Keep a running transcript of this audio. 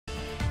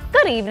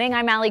Good evening,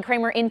 I'm Allie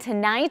Kramer. In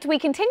tonight, we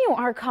continue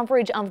our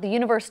coverage of the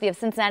University of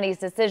Cincinnati's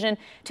decision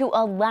to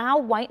allow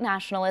white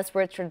nationalist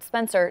Richard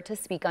Spencer to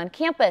speak on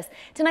campus.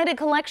 Tonight, a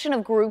collection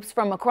of groups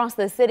from across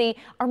the city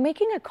are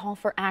making a call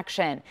for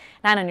action.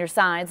 9 on your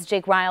sides,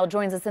 Jake Ryle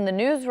joins us in the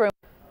newsroom.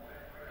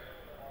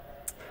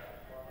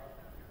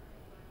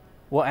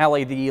 Well,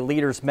 Allie, the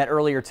leaders met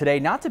earlier today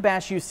not to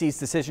bash UC's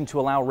decision to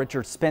allow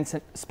Richard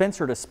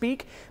Spencer to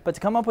speak, but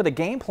to come up with a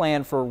game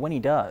plan for when he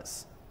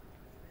does.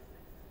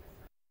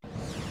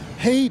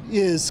 Hate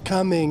is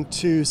coming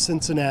to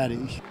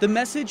Cincinnati. The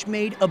message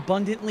made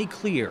abundantly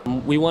clear.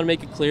 We want to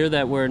make it clear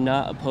that we're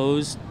not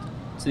opposed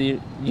to the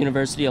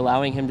university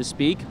allowing him to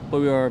speak, but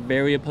we are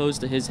very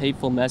opposed to his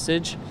hateful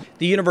message.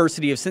 The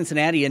University of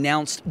Cincinnati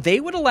announced they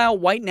would allow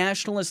white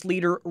nationalist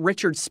leader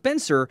Richard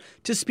Spencer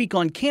to speak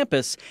on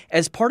campus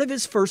as part of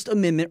his First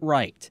Amendment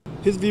right.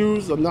 His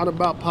views are not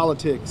about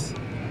politics.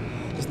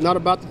 It's not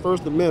about the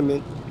First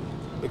Amendment,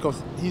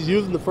 because he's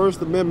using the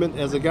First Amendment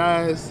as a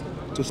guise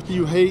to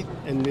spew hate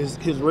and his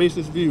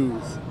racist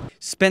views.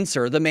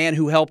 Spencer, the man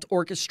who helped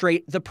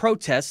orchestrate the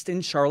protest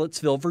in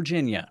Charlottesville,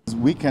 Virginia.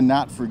 We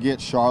cannot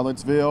forget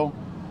Charlottesville.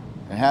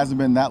 It hasn't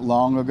been that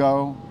long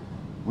ago.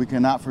 We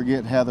cannot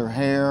forget Heather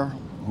Hare,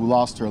 who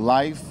lost her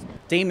life.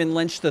 Damon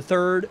Lynch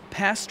III,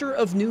 pastor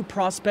of New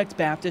Prospect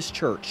Baptist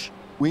Church.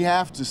 We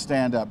have to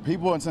stand up.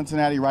 People in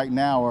Cincinnati right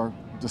now are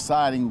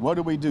deciding, what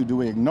do? Do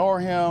we ignore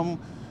him?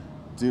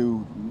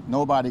 Do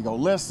nobody go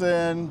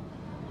listen?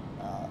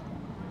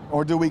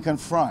 Or do we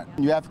confront?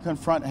 You have to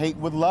confront hate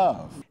with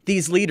love.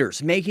 These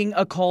leaders making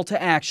a call to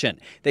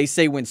action. They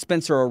say when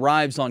Spencer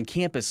arrives on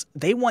campus,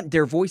 they want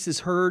their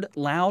voices heard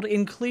loud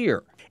and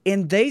clear.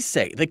 And they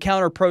say the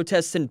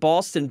counter-protests in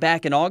Boston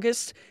back in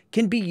August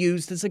can be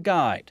used as a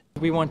guide.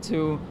 We want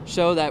to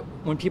show that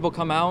when people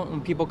come out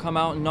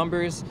in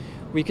numbers,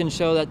 we can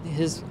show that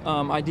his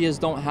ideas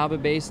don't have a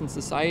base in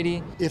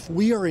society. If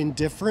we are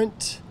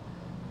indifferent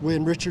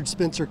when Richard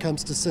Spencer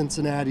comes to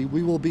Cincinnati,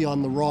 we will be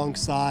on the wrong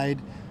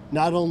side,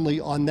 not only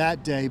on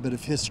that day, but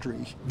of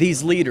history.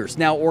 These leaders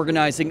now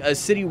organizing a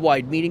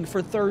citywide meeting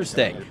for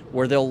Thursday,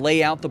 where they'll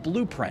lay out the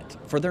blueprint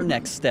for their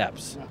next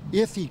steps.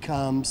 If he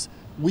comes,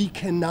 we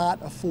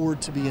cannot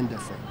afford to be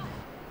indifferent.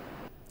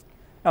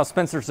 Now,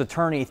 Spencer's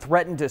attorney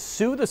threatened to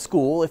sue the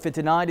school if it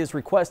denied his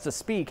request to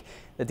speak.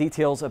 The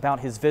details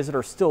about his visit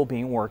are still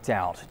being worked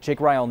out.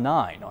 Jake Ryle,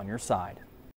 9 on your side.